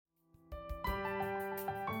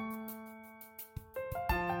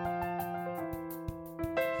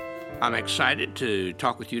I'm excited to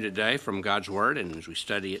talk with you today from God's Word, and as we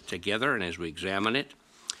study it together and as we examine it,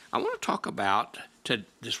 I want to talk about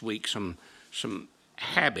this week some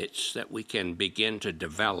habits that we can begin to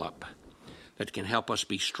develop that can help us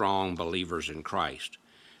be strong believers in Christ.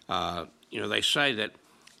 They say that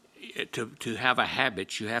to have a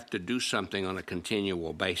habit, you have to do something on a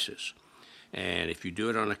continual basis. And if you do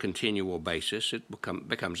it on a continual basis, it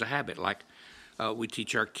becomes a habit. Like we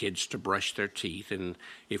teach our kids to brush their teeth, and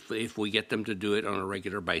if we get them to do it on a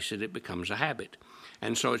regular basis, it becomes a habit.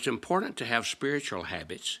 And so it's important to have spiritual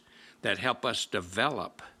habits that help us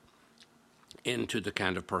develop into the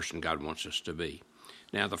kind of person God wants us to be.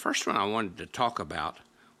 Now, the first one I wanted to talk about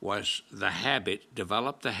was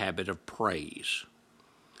develop the habit of praise.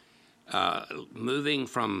 Moving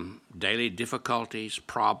from daily difficulties,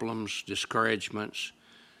 problems, discouragements,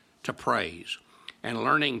 to praise. And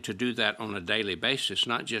learning to do that on a daily basis,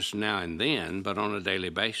 not just now and then, but on a daily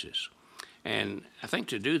basis. And I think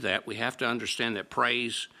to do that, we have to understand that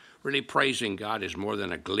really praising God is more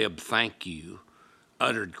than a glib thank you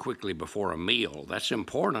uttered quickly before a meal. That's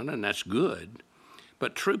important and that's good.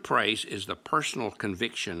 But true praise is the personal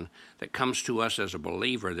conviction that comes to us as a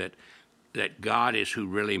believer that God is who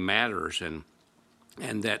really matters, and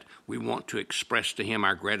that we want to express to Him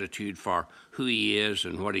our gratitude for who He is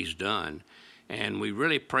and what He's done. And we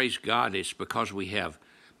really praise God. It's because we have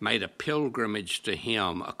made a pilgrimage to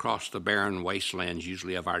Him across the barren wastelands,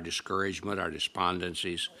 usually of our discouragement, our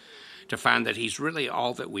despondencies, to find that He's really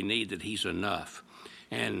all that we need, that He's enough.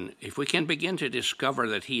 And if we can begin to discover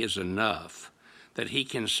that He is enough, that He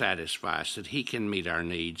can satisfy us, that He can meet our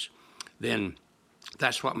needs, then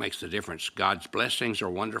that's what makes the difference. God's blessings are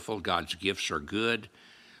wonderful, God's gifts are good,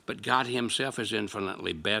 but God Himself is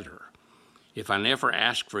infinitely better. If I never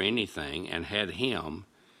asked for anything and had Him,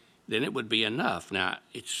 then it would be enough. Now,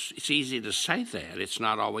 it's easy to say that. It's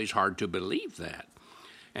not always hard to believe that.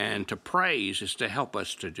 And to praise is to help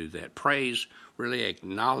us to do that. Praise really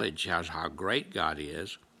acknowledges how great God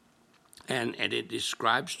is, and it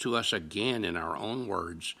describes to us again in our own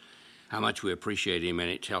words how much we appreciate Him,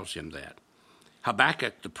 and it tells Him that.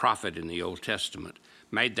 Habakkuk, the prophet in the Old Testament,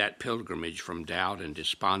 made that pilgrimage from doubt and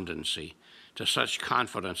despondency to such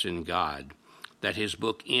confidence in God that his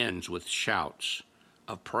book ends with shouts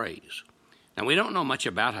of praise. Now, we don't know much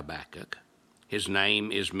about Habakkuk. His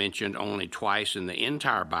name is mentioned only twice in the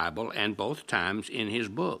entire Bible, and both times in his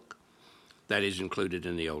book that is included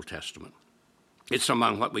in the Old Testament. It's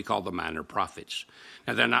among what we call the minor prophets.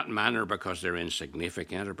 Now, they're not minor because they're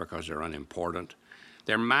insignificant or because they're unimportant.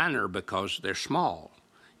 They're minor because they're small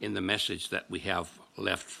in the message that we have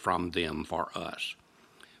left from them for us.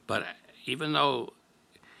 But even though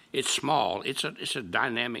it's small, it's a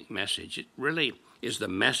dynamic message. It really is the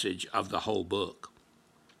message of the whole book.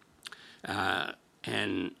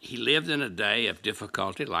 And he lived in a day of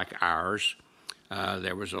difficulty like ours.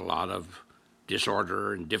 There was a lot of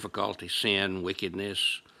disorder and difficulty, sin,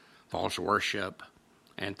 wickedness, false worship,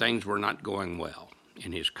 and things were not going well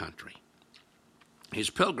in his country. His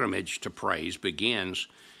pilgrimage to praise begins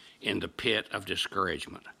in the pit of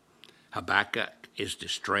discouragement. Habakkuk is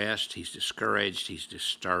distressed, he's discouraged, he's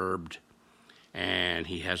disturbed, and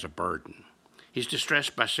he has a burden. He's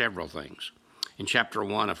distressed by several things. In chapter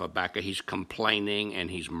 1 of Habakkuk, he's complaining and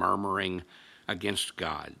he's murmuring against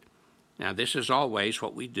God. Now, this is always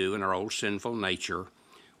what we do in our old sinful nature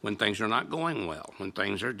when things are not going well, when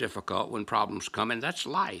things are difficult, when problems come, and that's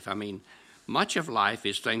life. I mean, much of life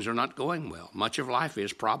is things are not going well. Much of life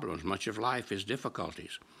is problems. Much of life is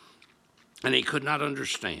difficulties. And he could not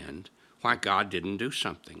understand why God didn't do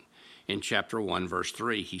something. In chapter 1, verse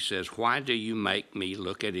 3, he says, "Why do you make me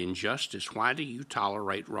look at injustice? Why do you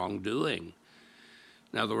tolerate wrongdoing?"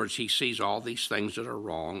 In other words, he sees all these things that are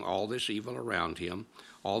wrong, all this evil around him,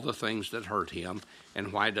 all the things that hurt him,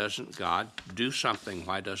 and why doesn't God do something?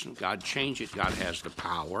 Why doesn't God change it? God has the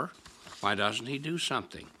power. Why doesn't he do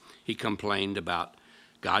something? He complained about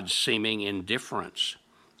God's seeming indifference.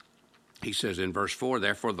 He says in verse 4,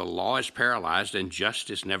 "Therefore the law is paralyzed and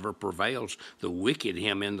justice never prevails. The wicked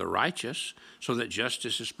hem in the righteous, so that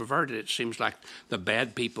justice is perverted." It seems like the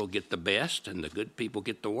bad people get the best and the good people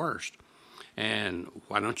get the worst. And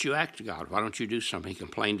why don't you act, God? Why don't you do something? He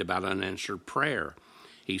complained about unanswered prayer.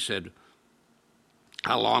 He said,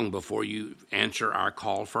 "How long before you answer our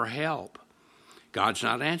call for help?" God's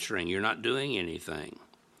not answering. You're not doing anything.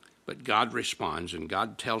 But God responds, and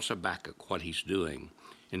God tells Habakkuk what he's doing.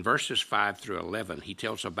 In verses 5 through 11, he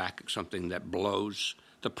tells Habakkuk something that blows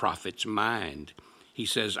the prophet's mind. He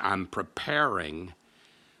says, "I'm preparing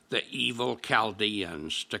the evil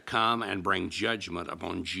Chaldeans to come and bring judgment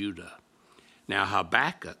upon Judah." Now,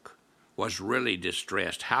 Habakkuk was really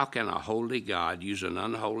distressed. How can a holy God use an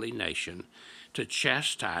unholy nation to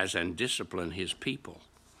chastise and discipline his people?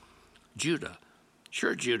 Judah.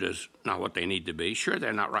 Sure, Judah's not what they need to be. Sure,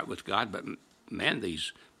 they're not right with God, but man,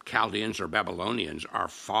 these Chaldeans or Babylonians are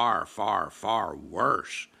far, far, far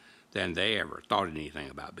worse than they ever thought anything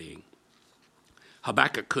about being.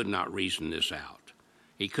 Habakkuk could not reason this out.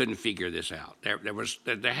 He couldn't figure this out.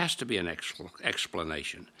 There has to be an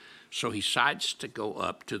explanation. So he decides to go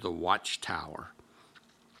up to the watchtower,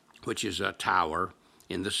 which is a tower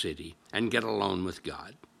in the city, and get alone with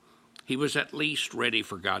God. He was at least ready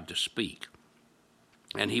for God to speak,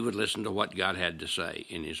 and he would listen to what God had to say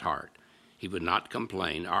in his heart. He would not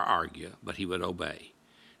complain or argue, but he would obey.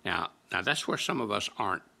 Now that's where some of us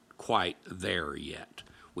aren't quite there yet.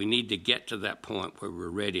 We need to get to that point where we're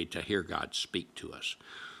ready to hear God speak to us,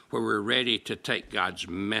 where we're ready to take God's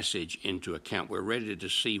message into account. We're ready to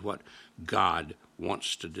see what God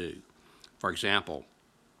wants to do. For example,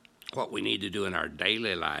 what we need to do in our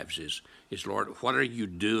daily lives is, Lord, what are you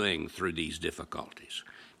doing through these difficulties?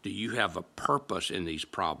 Do you have a purpose in these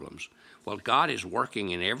problems? Well, God is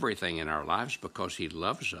working in everything in our lives because he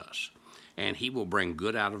loves us, and he will bring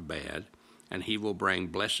good out of bad, and he will bring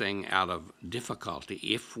blessing out of difficulty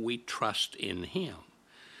if we trust in him.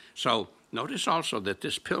 So notice also that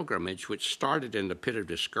this pilgrimage, which started in the pit of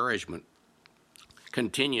discouragement,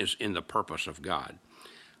 continues in the purpose of God.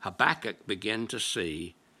 Habakkuk began to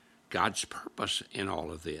see God's purpose in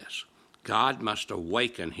all of this. God must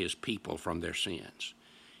awaken his people from their sins.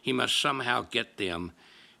 He must somehow get them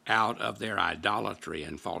out of their idolatry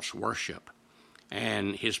and false worship.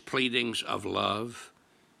 And his pleadings of love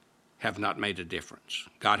have not made a difference.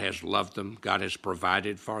 God has loved them. God has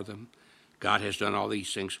provided for them. God has done all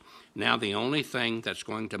these things. Now the only thing that's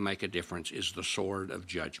going to make a difference is the sword of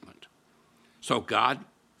judgment. So God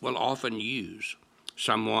will often use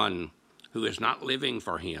someone who is not living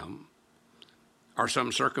for him or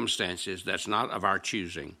some circumstances that's not of our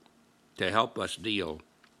choosing to help us deal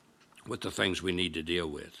with the things we need to deal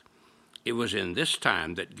with. It was in this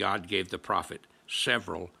time that God gave the prophet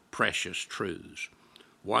several precious truths.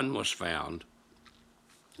 One was found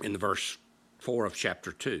in verse 4 of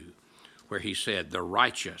chapter 2, where he said, "The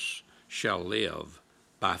righteous shall live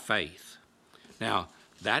by faith." Now,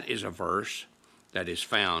 that is a verse that is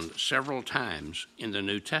found several times in the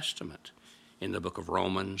New Testament, in the book of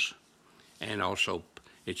Romans, and also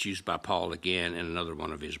it's used by Paul again in another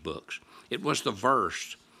one of his books. It was the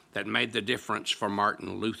verse that made the difference for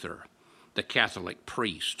Martin Luther, the Catholic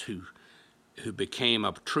priest who became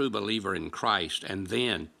a true believer in Christ and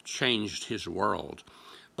then changed his world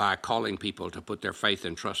by calling people to put their faith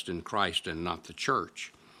and trust in Christ and not the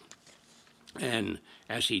church. And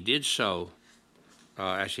as he did so,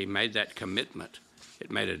 as he made that commitment,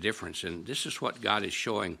 it made a difference. And this is what God is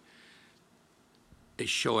showing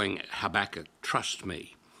Habakkuk, trust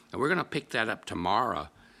me. And we're going to pick that up tomorrow,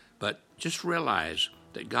 but just realize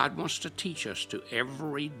that God wants to teach us to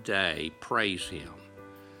every day praise him,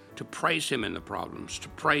 to praise him in the problems, to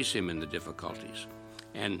praise him in the difficulties,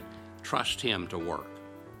 and trust him to work.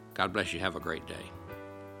 God bless you. Have a great day.